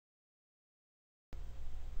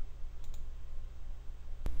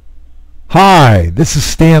Hi, this is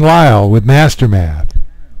Stan Lyle with Master Math.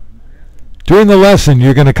 During the lesson,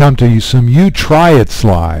 you're going to come to some You Try It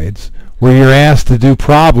slides where you're asked to do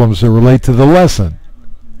problems that relate to the lesson.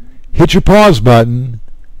 Hit your pause button,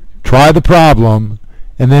 try the problem,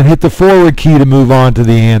 and then hit the forward key to move on to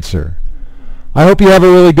the answer. I hope you have a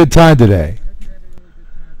really good time today.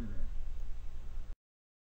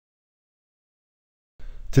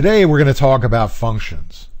 Today we're going to talk about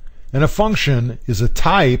functions. And a function is a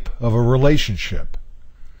type of a relationship.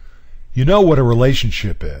 You know what a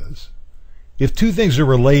relationship is. If two things are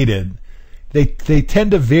related, they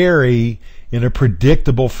tend to vary in a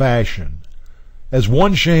predictable fashion. As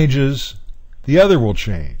one changes, the other will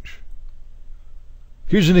change.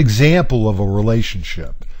 Here's an example of a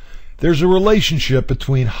relationship. There's a relationship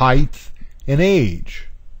between height and age.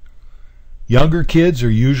 Younger kids are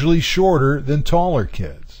usually shorter than taller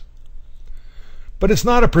kids. But it's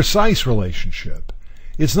not a precise relationship.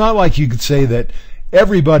 It's not like you could say that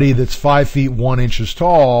everybody that's 5 feet 1 inches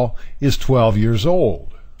tall is 12 years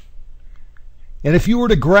old. And if you were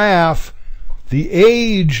to graph the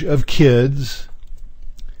age of kids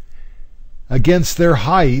against their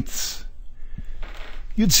heights,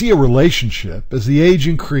 you'd see a relationship. As the age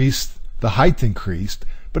increased, the height increased,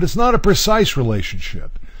 but it's not a precise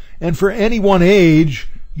relationship. And for any one age,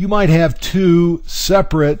 you might have two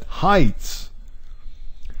separate heights.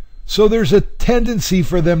 So there's a tendency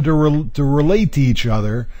for them to relate to each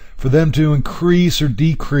other, for them to increase or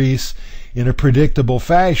decrease in a predictable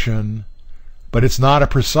fashion, but it's not a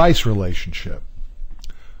precise relationship.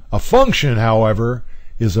 A function, however,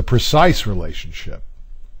 is a precise relationship.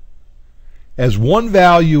 As one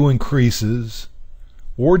value increases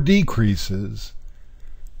or decreases,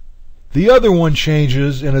 the other one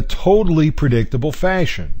changes in a totally predictable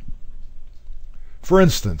fashion. For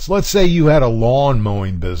instance, let's say you had a lawn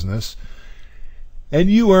mowing business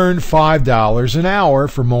and you earned $5 an hour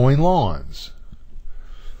for mowing lawns.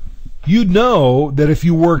 You'd know that if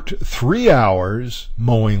you worked 3 hours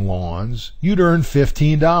mowing lawns, you'd earn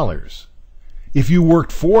 $15. If you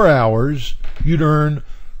worked 4 hours, you'd earn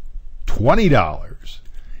 $20.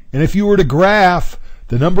 And if you were to graph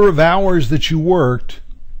the number of hours that you worked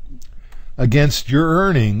against your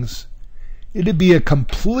earnings, it'd be a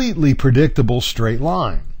completely predictable straight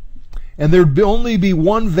line. And there'd only be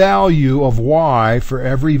one value of y for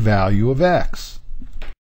every value of x.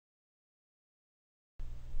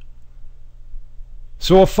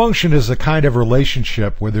 So a function is a kind of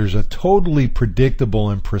relationship where there's a totally predictable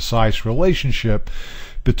and precise relationship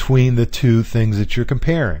between the two things that you're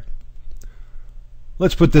comparing.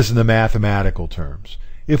 Let's put this in the mathematical terms.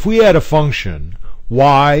 If we had a function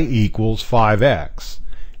y equals 5x,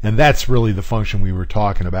 and that's really the function we were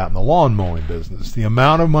talking about in the lawn mowing business. The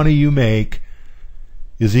amount of money you make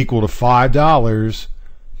is equal to $5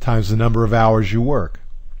 times the number of hours you work.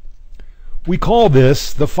 We call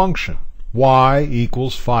this the function, y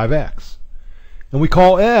equals 5x. And we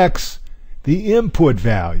call x the input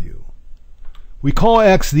value. We call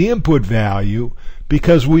x the input value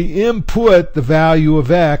because we input the value of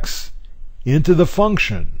x into the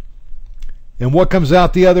function. And what comes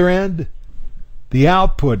out the other end? The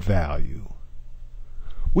output value.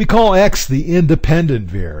 We call x the independent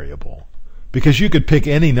variable because you could pick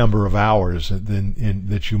any number of hours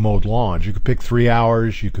that you mowed lawns. You could pick 3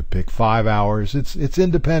 hours, you could pick 5 hours. It's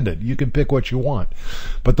independent. You can pick what you want.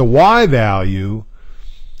 But the y value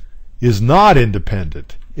is not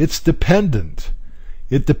independent. It's dependent.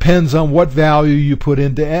 It depends on what value you put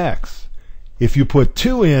into x. If you put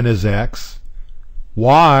 2 in as x,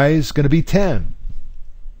 y is going to be 10.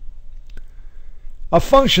 A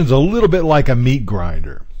function's a little bit like a meat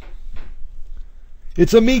grinder.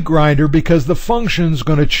 It's a meat grinder because the function's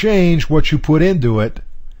going to change what you put into it,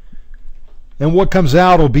 and what comes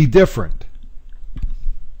out will be different.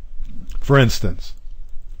 For instance,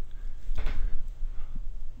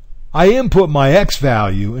 I input my x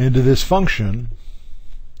value into this function,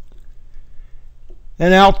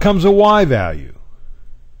 and out comes a y value.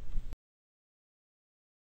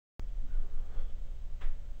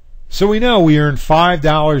 So we know we earn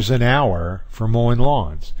 $5 an hour for mowing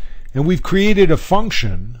lawns. And we've created a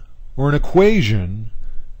function or an equation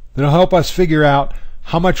that will help us figure out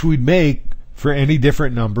how much we'd make for any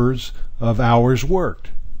different numbers of hours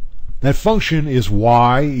worked. That function is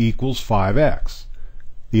y equals 5x.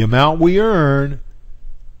 The amount we earn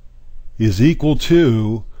is equal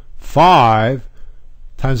to 5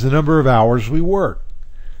 times the number of hours we work.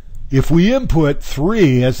 If we input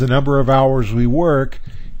 3 as the number of hours we work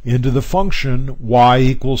into the function y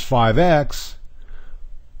equals 5x,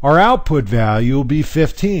 our output value will be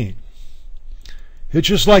 15. It's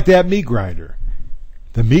just like that meat grinder.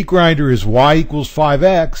 The meat grinder is y equals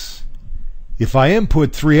 5x. If I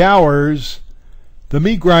input 3 hours, the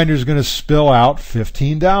meat grinder is going to spill out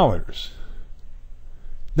 $15.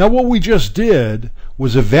 Now what we just did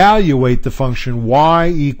was evaluate the function y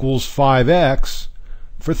equals 5x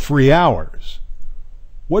for 3 hours.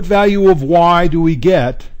 What value of y do we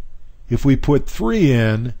get if we put 3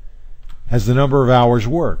 in as the number of hours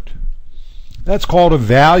worked? That's called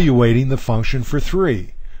evaluating the function for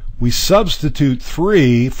 3. We substitute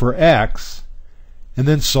 3 for x and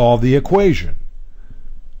then solve the equation.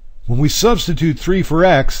 When we substitute 3 for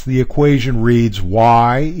x, the equation reads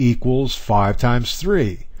y equals 5 times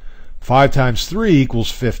 3. 5 times 3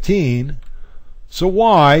 equals 15, so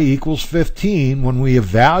y equals 15 when we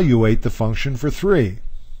evaluate the function for 3.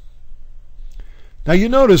 Now you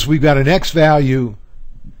notice we've got an x value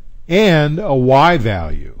and a y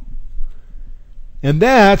value. And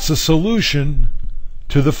that's a solution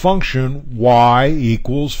to the function y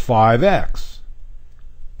equals 5x.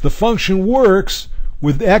 The function works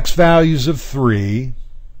with x values of 3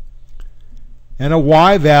 and a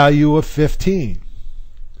y value of 15.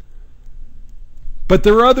 But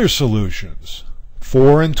there are other solutions.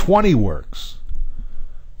 4 and 20 works.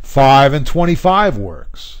 5 and 25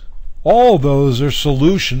 works. All those are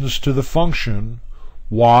solutions to the function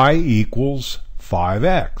y equals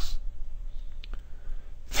 5x.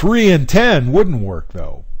 3 and 10 wouldn't work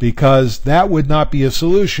though, because that would not be a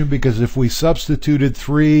solution, because if we substituted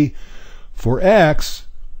 3 for x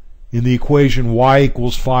in the equation y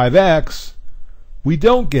equals 5x, we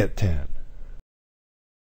don't get 10.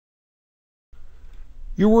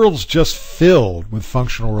 Your world's just filled with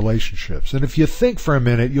functional relationships, and if you think for a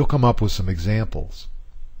minute, you'll come up with some examples.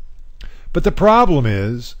 But the problem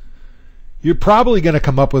is, you're probably going to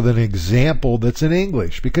come up with an example that's in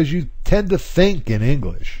English, because you tend to think in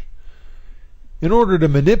English. In order to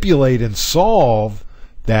manipulate and solve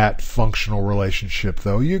that functional relationship,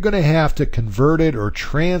 though, you're going to have to convert it or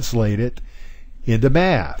translate it into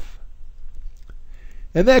math.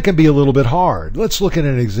 And that can be a little bit hard. Let's look at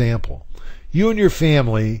an example. You and your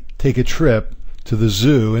family take a trip to the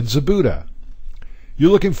zoo in Zabuta.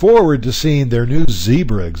 You're looking forward to seeing their new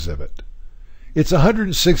zebra exhibit. It's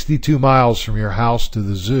 162 miles from your house to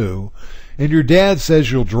the zoo, and your dad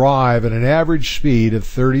says you'll drive at an average speed of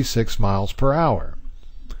 36 miles per hour.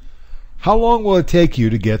 How long will it take you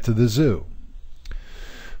to get to the zoo?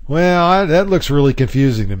 Well, that looks really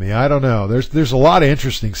confusing to me. I don't know. There's a lot of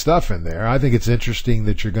interesting stuff in there. I think it's interesting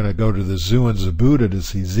that you're going to go to the zoo in Zabuta to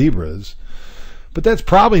see zebras, but that's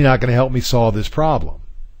probably not going to help me solve this problem.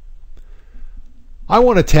 I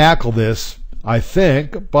want to tackle this, I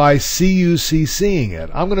think, by CUCCing it.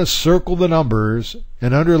 I'm going to circle the numbers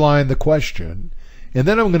and underline the question, and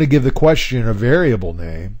then I'm going to give the question a variable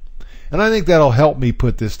name, and I think that'll help me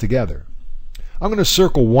put this together. I'm going to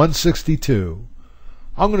circle 162,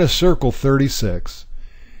 I'm going to circle 36,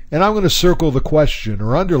 and I'm going to circle the question,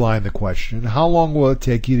 or underline the question, how long will it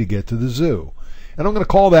take you to get to the zoo? And I'm going to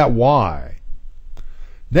call that y.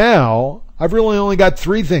 Now, I've really only got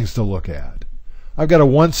 3 things to look at. I've got a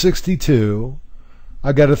 162,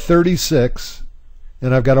 I've got a 36,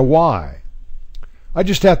 and I've got a y. I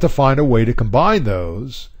just have to find a way to combine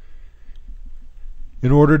those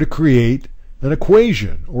in order to create an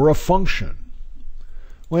equation or a function.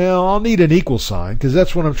 Well, I'll need an equal sign, because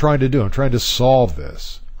that's what I'm trying to do. I'm trying to solve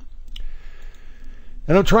this.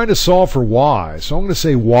 And I'm trying to solve for y, so I'm going to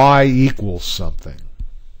say y equals something.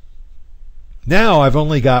 Now I've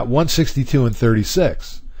only got 162 and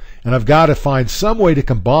 36, and I've got to find some way to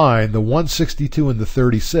combine the 162 and the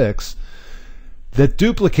 36 that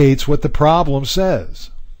duplicates what the problem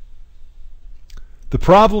says. The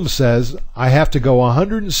problem says I have to go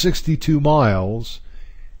 162 miles,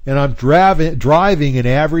 and I'm driving an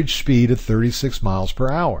average speed of 36 miles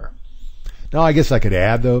per hour. Now I guess I could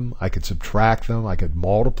add them, I could subtract them, I could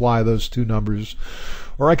multiply those two numbers,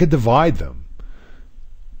 or I could divide them.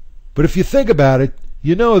 But if you think about it,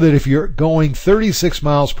 you know that if you're going 36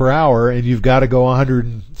 miles per hour and you've got to go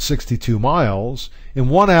 162 miles, in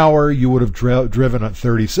 1 hour you would have driven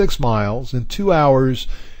 36 miles, in 2 hours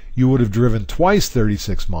you would have driven twice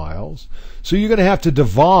 36 miles. So you're going to have to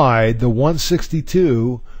divide the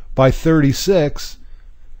 162 by 36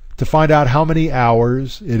 to find out how many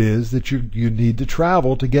hours it is that you need to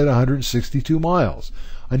travel to get 162 miles.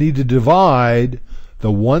 I need to divide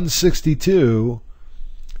the 162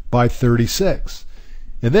 by 36.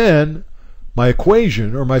 And then my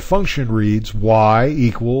equation or my function reads y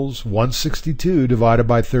equals 162 divided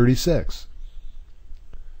by 36.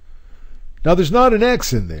 Now there's not an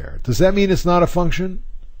x in there. Does that mean it's not a function?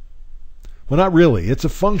 Well, not really. It's a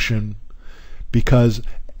function because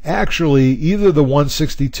Actually, either the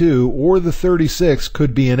 162 or the 36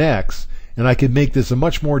 could be an x, and I could make this a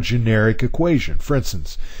much more generic equation. For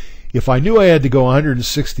instance, if I knew I had to go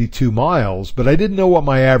 162 miles, but I didn't know what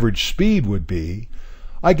my average speed would be,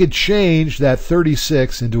 I could change that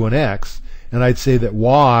 36 into an x, and I'd say that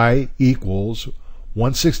y equals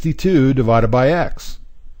 162 divided by x.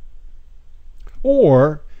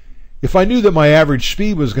 Or, if I knew that my average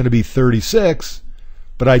speed was going to be 36,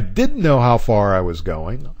 but I didn't know how far I was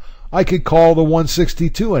going, I could call the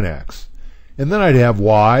 162 an x. And then I'd have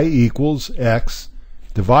y equals x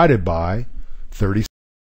divided by 36.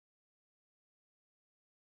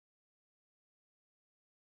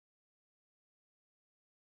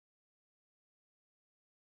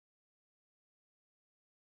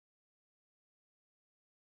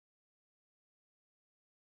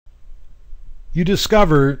 You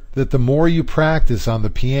discover that the more you practice on the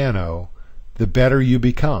piano, the better you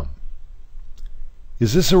become.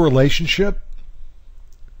 Is this a relationship?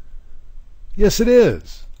 Yes, it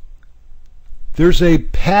is. There's a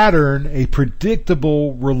pattern, a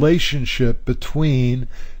predictable relationship between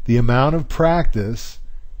the amount of practice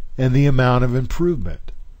and the amount of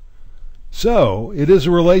improvement. So, it is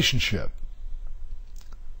a relationship.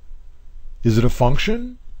 Is it a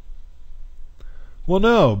function? Well,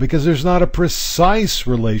 no, because there's not a precise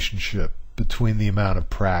relationship between the amount of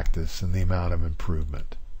practice and the amount of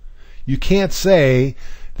improvement. You can't say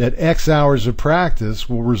that X hours of practice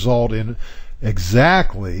will result in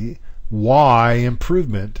exactly Y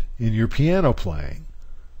improvement in your piano playing.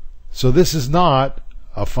 So this is not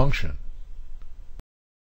a function.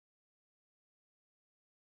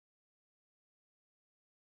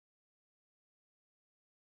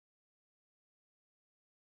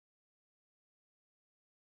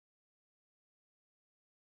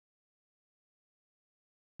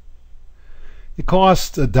 It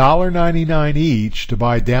costs $1.99 each to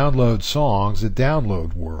buy download songs at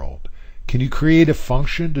Download World. Can you create a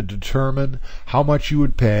function to determine how much you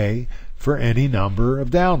would pay for any number of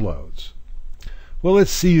downloads? Well, let's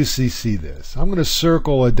see this. I'm going to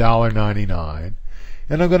circle $1.99,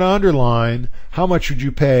 and I'm going to underline how much would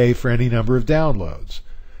you pay for any number of downloads.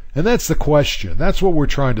 And that's the question. That's what we're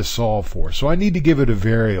trying to solve for. So I need to give it a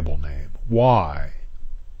variable name, y.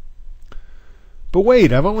 But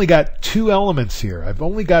wait, I've only got two elements here. I've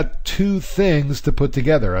only got two things to put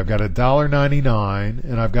together. I've got $1.99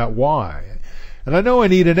 and I've got y. And I know I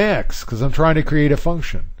need an x because I'm trying to create a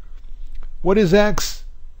function. What is x?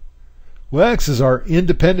 Well, x is our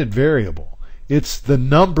independent variable. It's the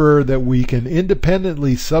number that we can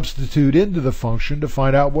independently substitute into the function to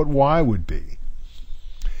find out what y would be.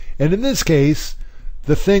 And in this case,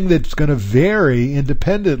 the thing that's going to vary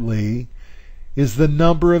independently is the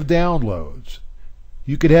number of downloads.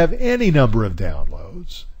 You could have any number of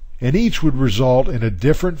downloads, and each would result in a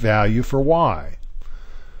different value for y.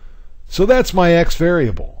 So that's my x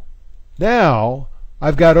variable. Now,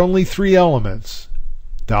 I've got only three elements,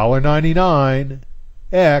 $1.99,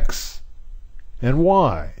 x, and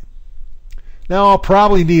y. Now, I'll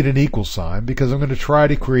probably need an equal sign because I'm going to try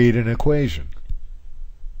to create an equation.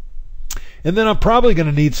 And then I'm probably going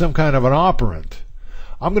to need some kind of an operand.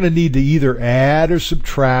 I'm going to need to either add or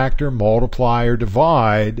subtract or multiply or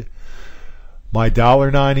divide my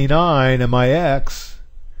 $1.99 and my x,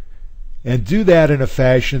 and do that in a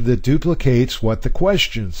fashion that duplicates what the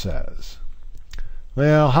question says.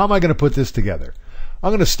 Well, how am I going to put this together?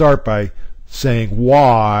 I'm going to start by saying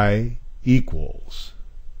y equals.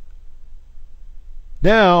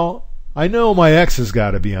 Now, I know my x has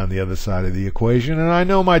got to be on the other side of the equation, and I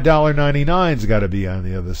know my $1.99's got to be on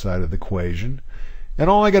the other side of the equation. And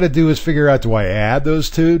all I got to do is figure out, do I add those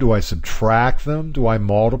two? Do I subtract them? Do I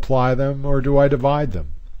multiply them? Or do I divide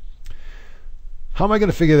them? How am I going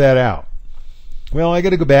to figure that out? Well, I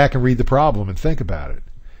got to go back and read the problem and think about it.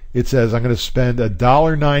 It says I'm going to spend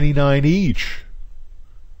 $1.99 each.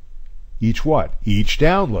 Each what? Each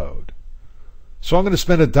download. So I'm going to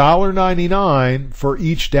spend $1.99 for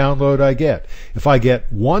each download I get. If I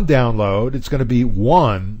get one download, it's going to be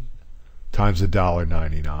 1 times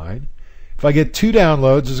 $1.99. If I get two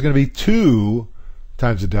downloads, it's going to be 2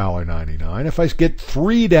 times $1.99. If I get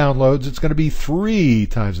 3 downloads, it's going to be 3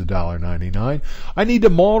 times $1.99. I need to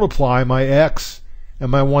multiply my x and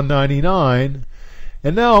my $1.99,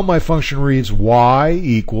 and now my function reads y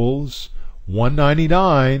equals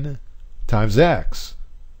 $1.99 times x.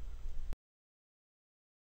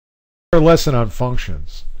 Our lesson on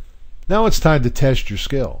functions. Now it's time to test your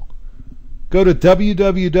skill. Go to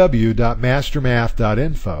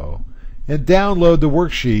www.mastermath.info and download the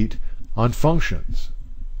worksheet on functions.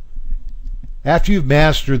 After you've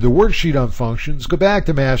mastered the worksheet on functions, go back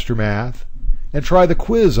to Master Math and try the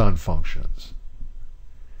quiz on functions.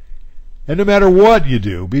 And no matter what you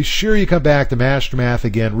do, be sure you come back to Master Math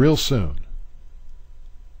again real soon.